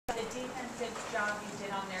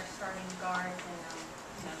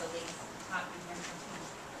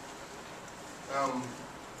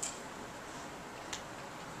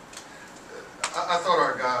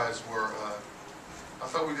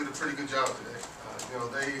You know,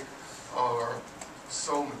 they are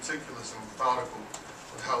so meticulous and methodical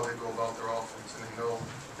with how they go about their offense, and they know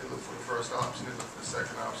they look for the first option, they look for the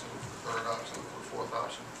second option, look for the third option, look for the fourth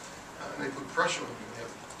option, and they put pressure on you. They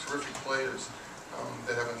have terrific players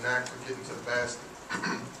that have a knack for getting to the basket.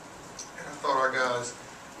 And I thought our guys,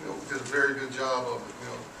 you know, did a very good job of it. You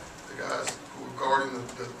know, the guys who were guarding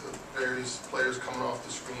the various players coming off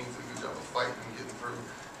the screen did a good job of fighting and getting through,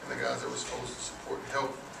 and the guys that were supposed to support and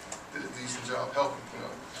help did a decent job helping. You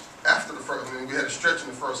know, after the first, I mean, we had a stretch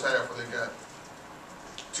in the first half where they got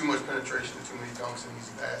too much penetration and too many dunks and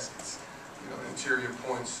easy baskets. You know, interior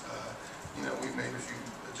points. You know, we made a few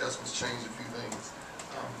adjustments, changed a few things,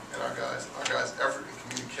 and our guys' effort and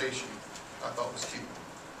communication, I thought, was key.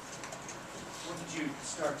 What did you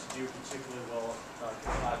start to do particularly well about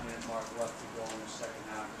the 5-minute mark left to go in the second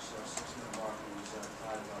half or so? 6-minute mark was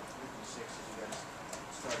tied about 56 as you guys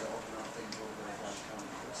started to open up things a little bit at that time.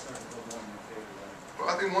 It started to go more in your favor, right? Well,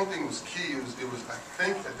 I think one thing was key. It was I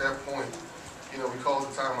think at that point, you know, we called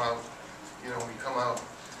the timeout. You know, we come out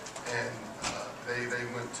and they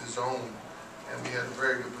went to zone, and we had a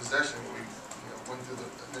very good possession. We went through the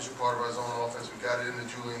initial part of our zone offense. We got it into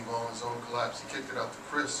Julian Vaughn, zone collapse. He kicked it out to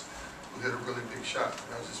Chris, who hit a really big shot.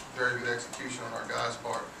 That was just very good execution on our guys'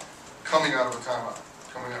 part. Coming out of a timeout,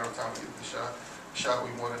 to get the shot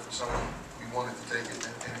we wanted for someone we wanted to take it,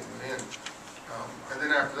 and it went in. And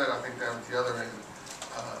then after that, I think down at the other end,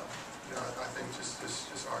 you know, I think just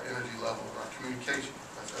our energy level, our communication.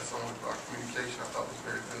 That's only our communication. I thought was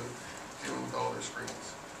very good, dealing with all their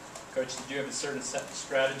screens. Coach, did you have a certain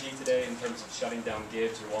strategy today in terms of shutting down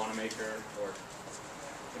Gibbs or Wanamaker, or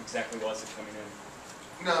what exactly was it coming in?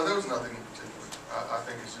 No, there was nothing in particular. I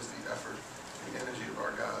think it's just the effort and the energy of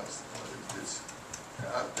our guys.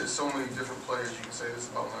 There's so many different players you can say this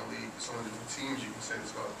about in our league. There's so many different teams you can say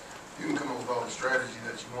this about. You can come up with all the strategy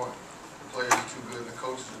that you want. The players are too good, and the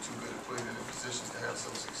coaches are too good at putting them in positions to have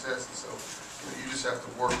some success. And so, you know, you just have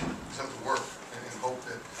to work. You just have to work and hope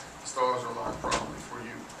that the stars are aligned properly for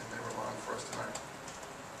you, and they were aligned for us tonight.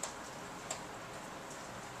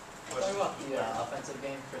 Talk about the offensive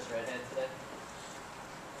game Chris Wright had today.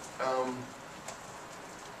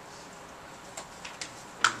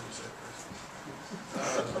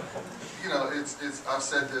 You know, I've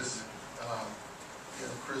said this. You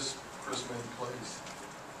know, Chris made plays.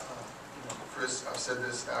 You know, Chris, I've said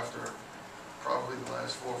this after probably the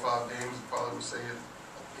last 4 or 5 games. Probably will say it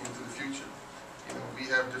into the future. You know, we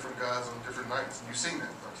have different guys on different nights, and you've seen that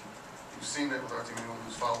with our team. You've seen that with our team. Anyone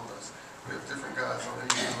who's followed us, we have different guys on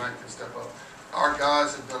any given night can step up. Our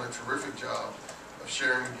guys have done a terrific job of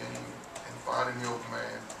sharing the game and finding the open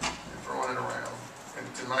man and throwing it around. And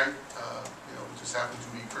tonight, you know, it just happened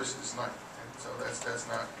to be Chris's night, and so that's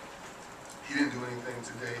not. He didn't do anything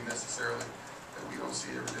today necessarily that we don't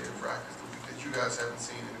see every day in practice that you guys haven't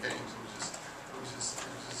seen in games. It was just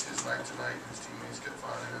his night tonight. His teammates kept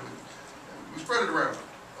finding him, and we spread it around.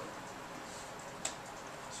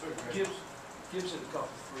 Gives it a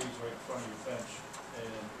couple threes right in front of your bench,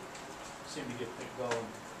 and seemed to get picked going.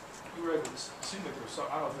 You were able to, it seemed like there was some,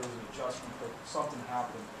 I don't know if there was an adjustment, but something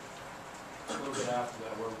happened a little bit after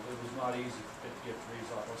that where it was not easy to get threes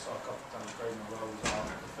off. I saw a couple times Greg Monroe was out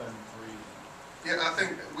defending threes. Yeah, I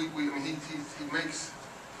think I mean, he makes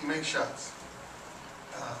shots,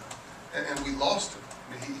 and we lost him.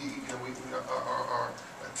 I mean, you know, our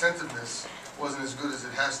attentiveness wasn't as good as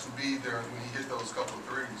it has to be there when he hit those couple of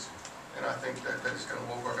threes. And I think that just kind of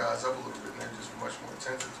woke our guys up a little bit, and they're just much more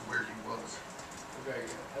attentive to where he was. Greg,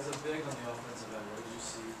 as a big on the offensive end, what did you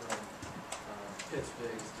see from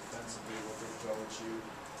Pittsburgh defensively, what they throw at you?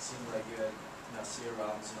 It seemed like you had Nasir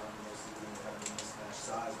Robinson on most of the game, having a mismatch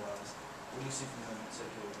size-wise. What do you see from them in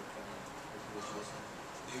particular with Wilson?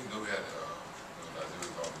 Even though we had Nasir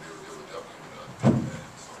was on, they were definitely with big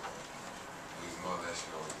man. So it was more or less,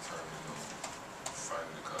 you know, determined, you know,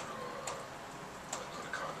 finding the cover or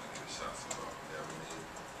another corner to get a shot. So yeah, we need to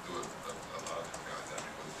do a lot of different guys that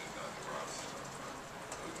because it's not the Robinson.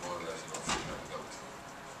 It was more or less, you know, figuring out the double team.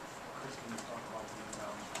 Chris, can you talk about the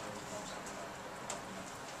rebounds for those bumps on that?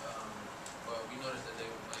 Well, we noticed that they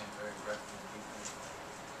were playing very aggressive defense.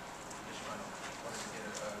 Just wanted to get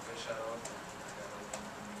a good shot off, and I got open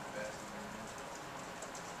from the basket.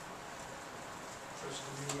 Chris,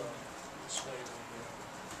 can you explain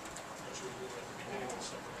what you were doing at the beginning of the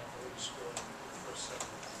second half, what you scored in the first 7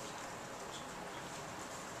 minutes?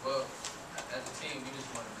 Well, as a team, we just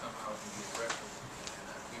want to come out and be aggressive, and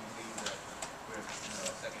we believe that we're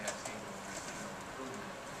a second half team and we're improving.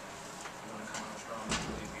 We want to come out strong and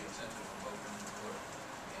really be attentive on both ends of the court.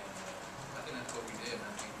 And I think that's what we did, and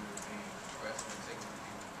I think we were being aggressive and taking the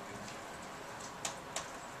people.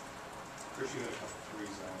 Chris, you had a couple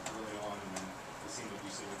threes early on, and then it seemed like you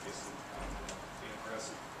said with this being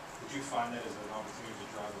aggressive. Did you find that as an opportunity to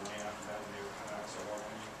drive the lane after that when they were coming out so hard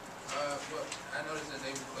on you? Well, I noticed that they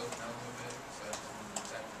were closing out a little bit, so I just wanted to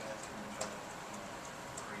attack the basket and try to,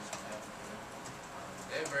 create some havoc for them.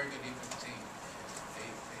 They're a very good defensive team. They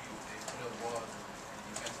put up walls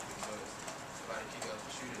and defensively, so it's about to kick out the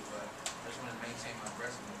shooters, but I just want to maintain my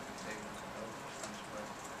aggressiveness because they want to come over and finish play.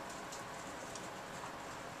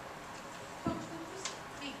 Coach, would you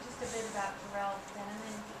speak just a bit about Terrell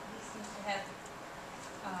Denneman? He seems to have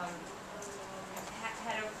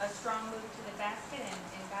had a strong move to the basket and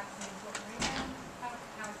got some important rebounds. How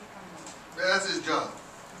is he coming along? That's his job,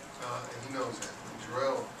 and he knows that. And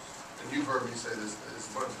Terrell, and you've heard me say this as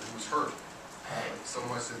much, that he was hurt so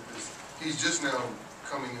much that he's just now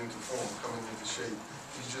coming into form, coming into shape.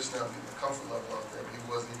 He's just now getting a comfort level out there, but he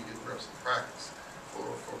wasn't even getting reps in practice for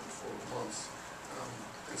months.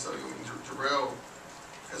 And so, I mean, Terrell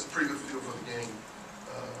has a pretty good feel for the game.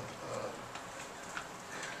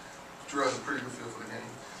 Terrell has a pretty good feel for the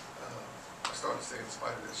game. I started saying in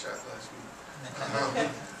spite of that shot last week.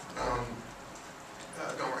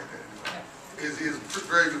 Don't write that anyway. He has a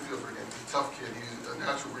very good feel for the game. He's a tough kid. He's a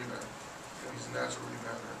natural rebounder. He's a natural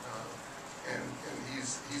rebounder. And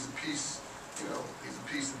he's a piece, he's a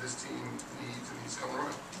piece that this team needs, and he's coming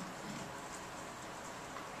around.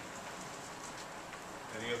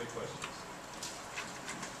 Any other questions?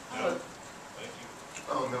 No. Thank you.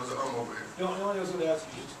 There was an over here. The only thing I was going to ask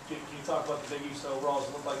you, can you talk about the Big East overall?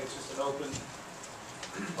 Does it look like it's just an open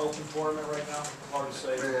tournament right now? Hard to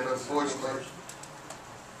say. Man, unfortunately,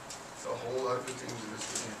 it's a whole lot of good teams in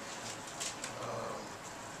this league.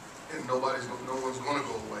 And no one's going to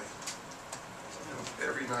go away.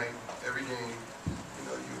 Every night, every game,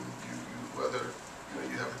 whether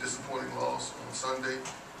you have a disappointing loss on Sunday,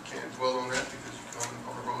 you can't dwell on that because you come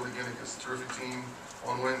on the road again against a terrific team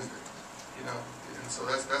on Wednesday. And so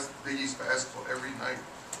that's Big East basketball. Every night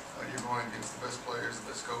you're going against the best players, the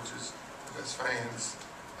best coaches, the best fans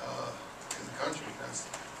in the country.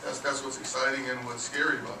 That's what's exciting and what's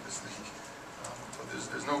scary about this league. But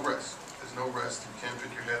there's no rest. There's no rest. You can't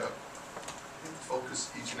pick your head up and focus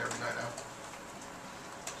each and every night out.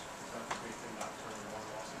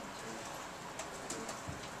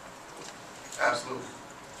 Absolutely.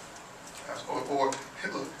 Or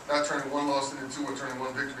look, not turning one loss into two, or turning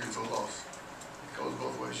one victory into a loss. It goes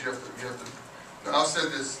both ways. You have to. Now, I've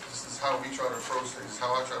said this is how we try to approach things. This is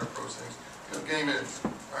how I try to approach things. Game ends,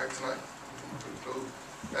 all right, tonight. Go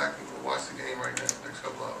back and go watch the game right now, next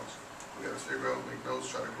couple hours. We got to figure out, make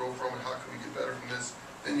notes, try to grow from it. How can we get better from this?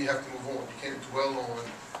 Then you have to move on. You can't dwell on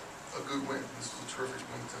a good win. This was a terrific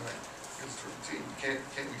win tonight against a terrific team.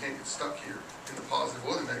 We can't get stuck here in the positive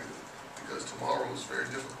or the negative, because tomorrow is very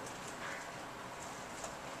difficult.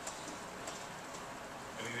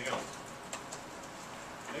 Anything else?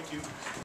 Thank you.